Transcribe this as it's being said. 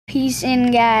Peace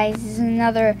in, guys. This is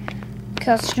another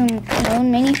custom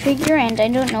clone minifigure, and I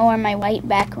don't know where my white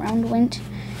background went.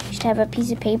 I should have a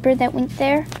piece of paper that went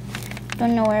there.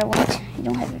 Don't know where it went. I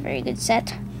don't have a very good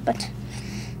set, but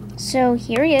so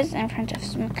here he is in front of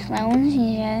some clones.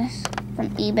 He is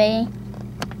from eBay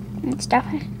and stuff.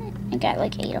 I got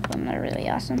like 8 of them. They're really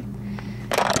awesome.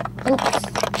 Oops.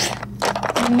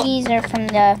 And these are from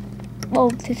the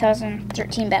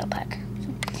 2013 battle pack.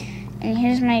 And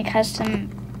here's my custom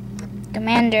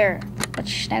commander,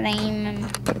 which that name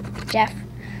Jeff.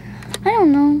 I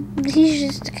don't know. He's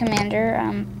just a commander.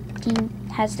 He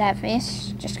has that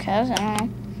face just cause, I don't know.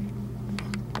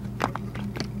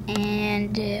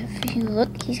 And if you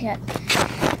look, he's got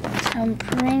some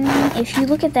printing. If you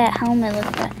look at that helmet, look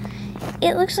at that.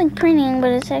 It looks like printing,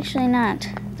 but it's actually not.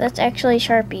 That's actually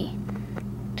Sharpie.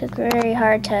 Took very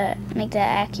hard to make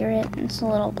that accurate. It's a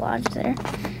little blotch there.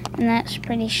 And that's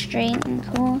pretty straight and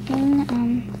cool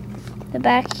looking. The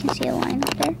back, you can see a line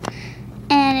up there.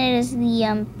 And it is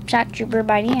the shock trooper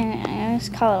body. I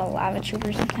just call it a lava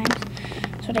trooper sometimes.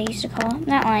 That's what I used to call it.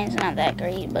 That line's not that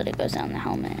great, but it goes down the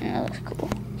helmet and it looks cool.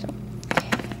 So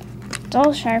it's all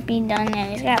Sharpie done,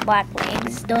 and he's got black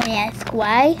legs. Don't ask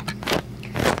why.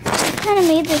 I kind of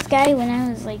made this guy when I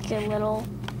was like a little,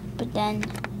 but then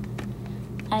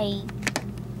I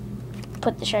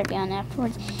put the Sharpie on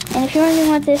afterwards. And if you're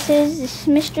wondering what this is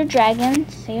Mr. Dragon.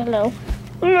 Say hello.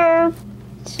 Hello.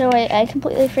 So I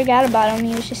completely forgot about him.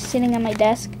 He was just sitting on my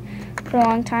desk for a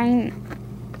long time,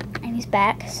 and he's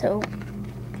back. So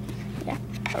yeah,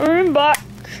 I'm back,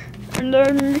 and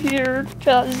I'm here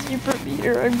because you put me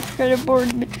here. I'm kind of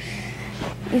bored.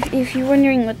 If you're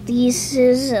wondering what these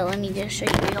is, let me just show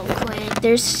you real quick.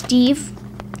 There's Steve.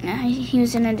 He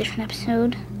was in a different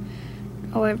episode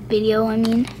or video, I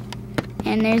mean.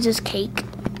 And there's his cake.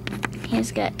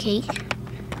 He's got cake.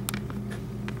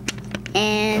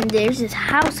 And there's his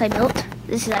house I built.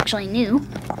 This is actually new.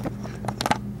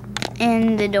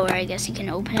 And the door, I guess you can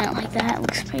open it like that. It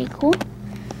looks pretty cool.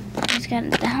 He's got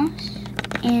the house.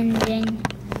 And then,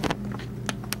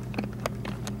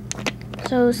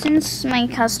 so since my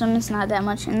custom is not that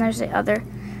much, and there's the other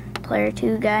player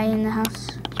 2 guy in the house,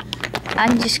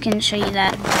 I'm just gonna show you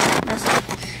that. That's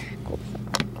cool.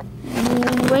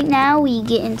 Right now we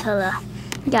get into the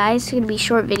guys. It's gonna be a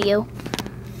short video.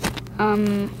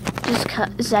 Just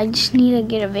cause I just need to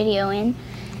get a video in.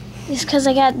 Just cause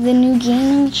I got the new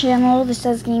gaming channel. This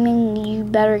says gaming. You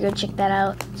better go check that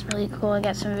out. It's really cool. I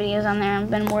got some videos on there. I've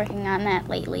been working on that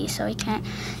lately, so I can't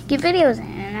get videos in,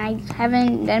 and I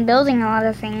haven't been building a lot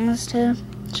of things to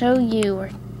show you or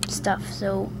stuff.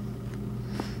 So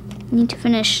I need to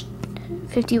finish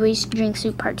 50 Ways to Drink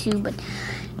Soup Part 2. But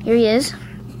here he is.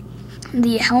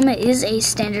 The helmet is a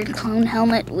standard clone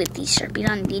helmet with the Sharpie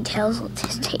on details. Let's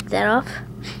just take that off.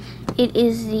 It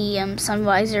is the sun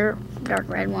visor, dark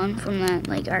red one from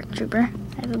the ARC Trooper.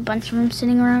 I have a bunch of them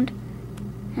sitting around.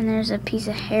 And there's a piece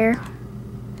of hair.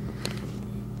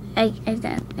 I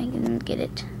didn't get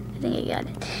it. I think I got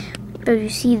it. But you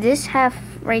see this half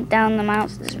right down the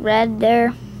mouth is red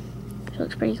there. It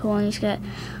looks pretty cool. And he's got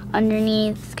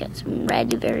underneath, it's got some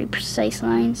red, very precise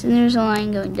lines. And there's a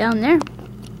line going down there.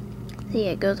 See,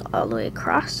 it goes all the way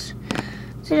across.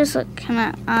 So it just look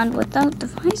kind of odd without the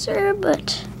visor,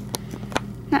 but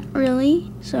not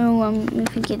really. So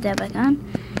if we get that back on,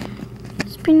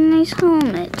 it's a pretty nice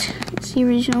helmet. It's the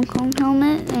original clone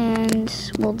helmet, and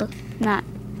well, not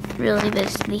really, but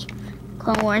it's the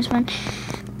Clone Wars one.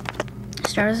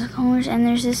 Star Wars Clone Wars, and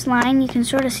there's this line. You can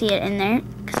sort of see it in there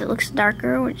because it looks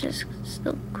darker, which is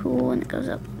still cool, and it goes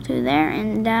up through there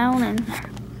and down, and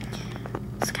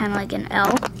it's kind of like an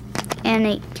L. And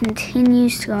it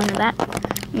continues to go in the back.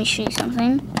 Let me show you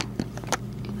something.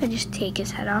 If I just take his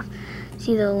head off,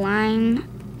 see the line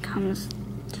comes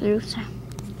through.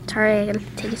 Sorry, I gotta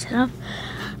take his head off.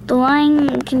 The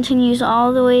line continues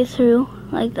all the way through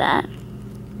like that.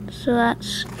 So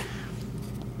that's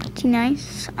pretty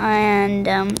nice. And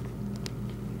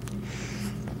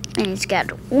he's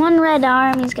got one red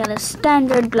arm. He's got a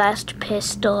standard blast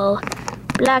pistol.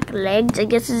 Black legs. I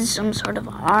guess it's some sort of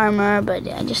armor, but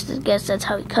I guess that's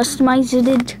how he customized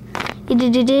it. He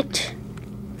did it.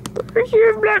 Where's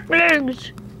your black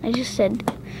legs? I just said.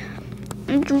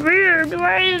 It's weird.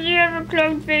 Why does he have a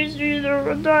clown face either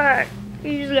with that?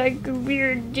 He's like a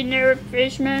weird generic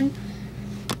fishman.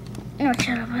 Oh,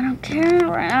 shut up. I don't care.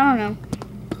 I don't know.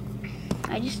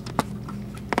 I just,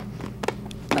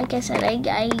 like I said, I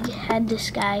had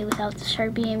this guy without the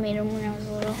Sharpie. I made him when I was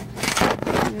little.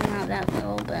 Not that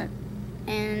little, but,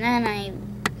 and then I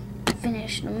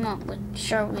finished them up with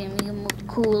Sharpie and made them look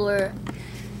cooler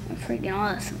and freaking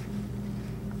awesome.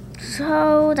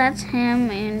 So that's him,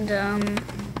 and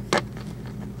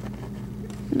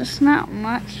that's not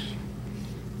much.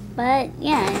 But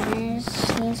yeah, here's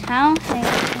his house. I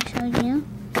showed you.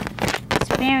 It's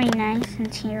very nice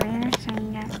interior. So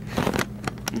you got,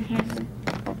 and here's the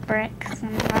bricks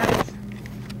and blocks.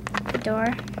 The door.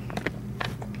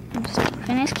 I'm just gonna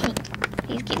finish cake.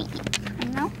 He's getting eat. I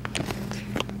know.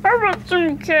 I want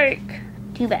some cake.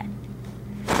 Too bad.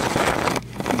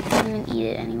 He can't even eat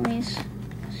it anyways.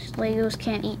 Legos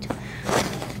can't eat.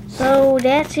 So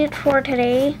that's it for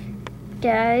today,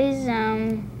 guys.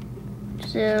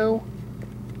 So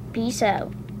peace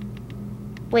out.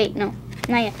 Wait, no,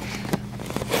 not yet.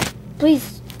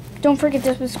 Please don't forget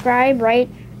to subscribe, right?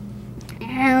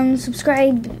 And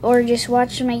subscribe or just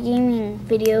watch my gaming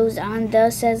videos on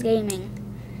The Says Gaming.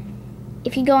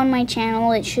 If you go on my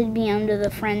channel, it should be under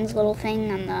the friends little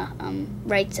thing on the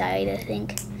right side, I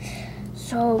think.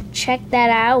 So check that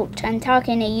out. I'm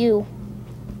talking to you.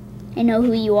 I know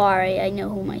who you are. I know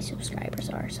who my subscribers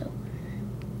are. So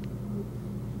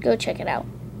go check it out.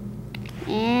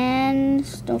 And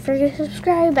don't forget to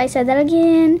subscribe. I said that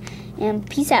again. And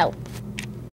peace out.